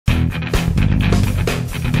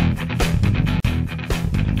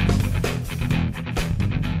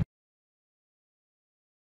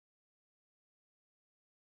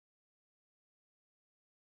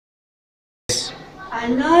A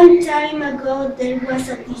long time ago, there was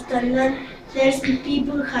a distant land where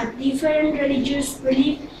people had different religious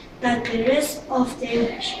beliefs than the rest of the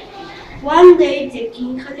English. One day, the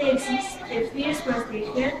king Alexis the First was the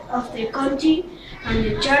head of the country, and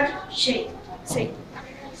the church said,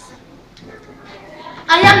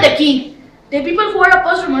 I am the king. The people who are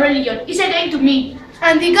opposed to my religion is against me.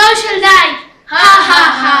 And the gods shall die. Ha ha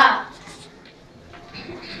ha!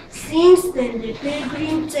 Since then, the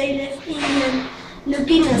pilgrims they left England,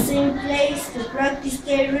 looking the same place to practice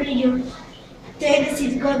their religion. They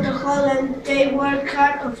decided to go to Holland. They worked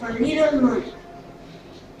hard of a little money.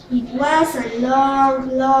 It was a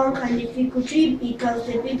long and difficult trip because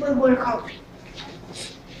the people were hungry.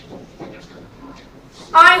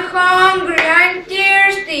 I'm hungry, I'm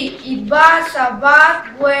thirsty. It was a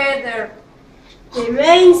bad weather. The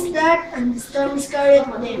rain started and the storms carried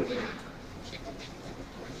them.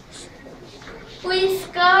 We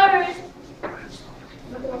scared.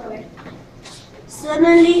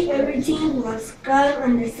 Suddenly, everything was calm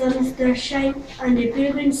and the sun started shining, and the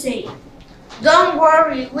pilgrims said, Don't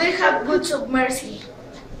worry, we have goods of mercy.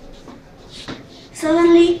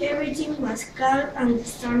 Suddenly, everything was calm and the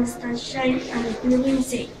sun started shining, and the pilgrims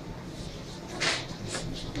said,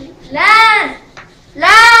 Land!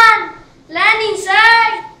 Land! Land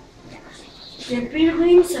inside! The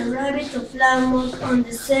pilgrims arrived at Plymouth on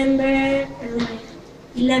December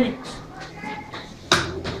 11.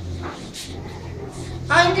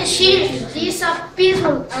 I'm the chief. This is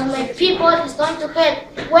peaceful and my people is going to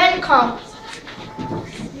help. Welcome.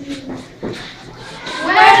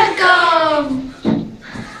 Welcome!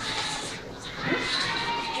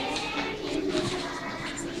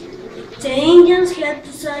 The Indians had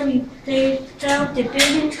to survey. They taught the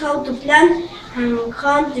pilgrims how to plant and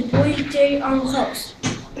how to build their own house.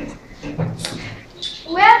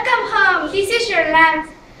 Welcome home. This is your land.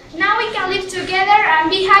 Now we can live together and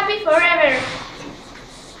be happy forever.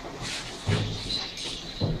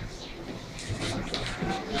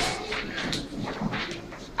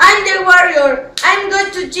 I'm the warrior. I'm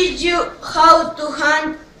going to teach you how to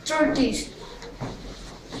hunt turkeys.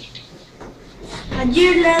 A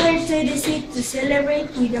year later, they decided to celebrate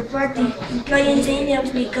with a party, including the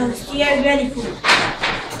Indians because they are grateful.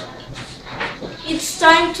 It's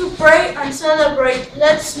time to pray and celebrate.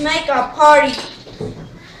 Let's make a party.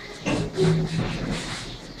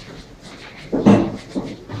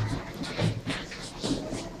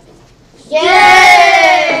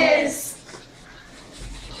 Yes!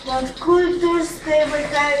 But cultures they were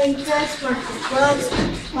having thanks for the gods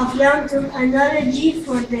of long-term analogy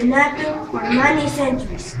for the nature for many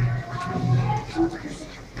centuries.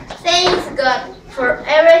 Thanks God for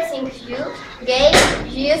everything you gave,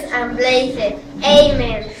 used and blessed.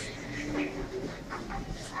 Amen.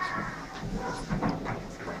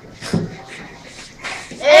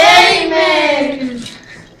 Amen!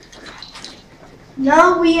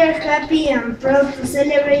 Now we are happy and proud to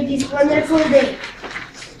celebrate this wonderful day.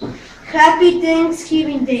 Happy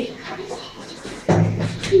Thanksgiving Day.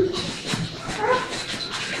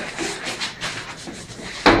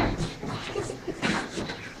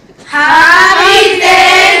 Happy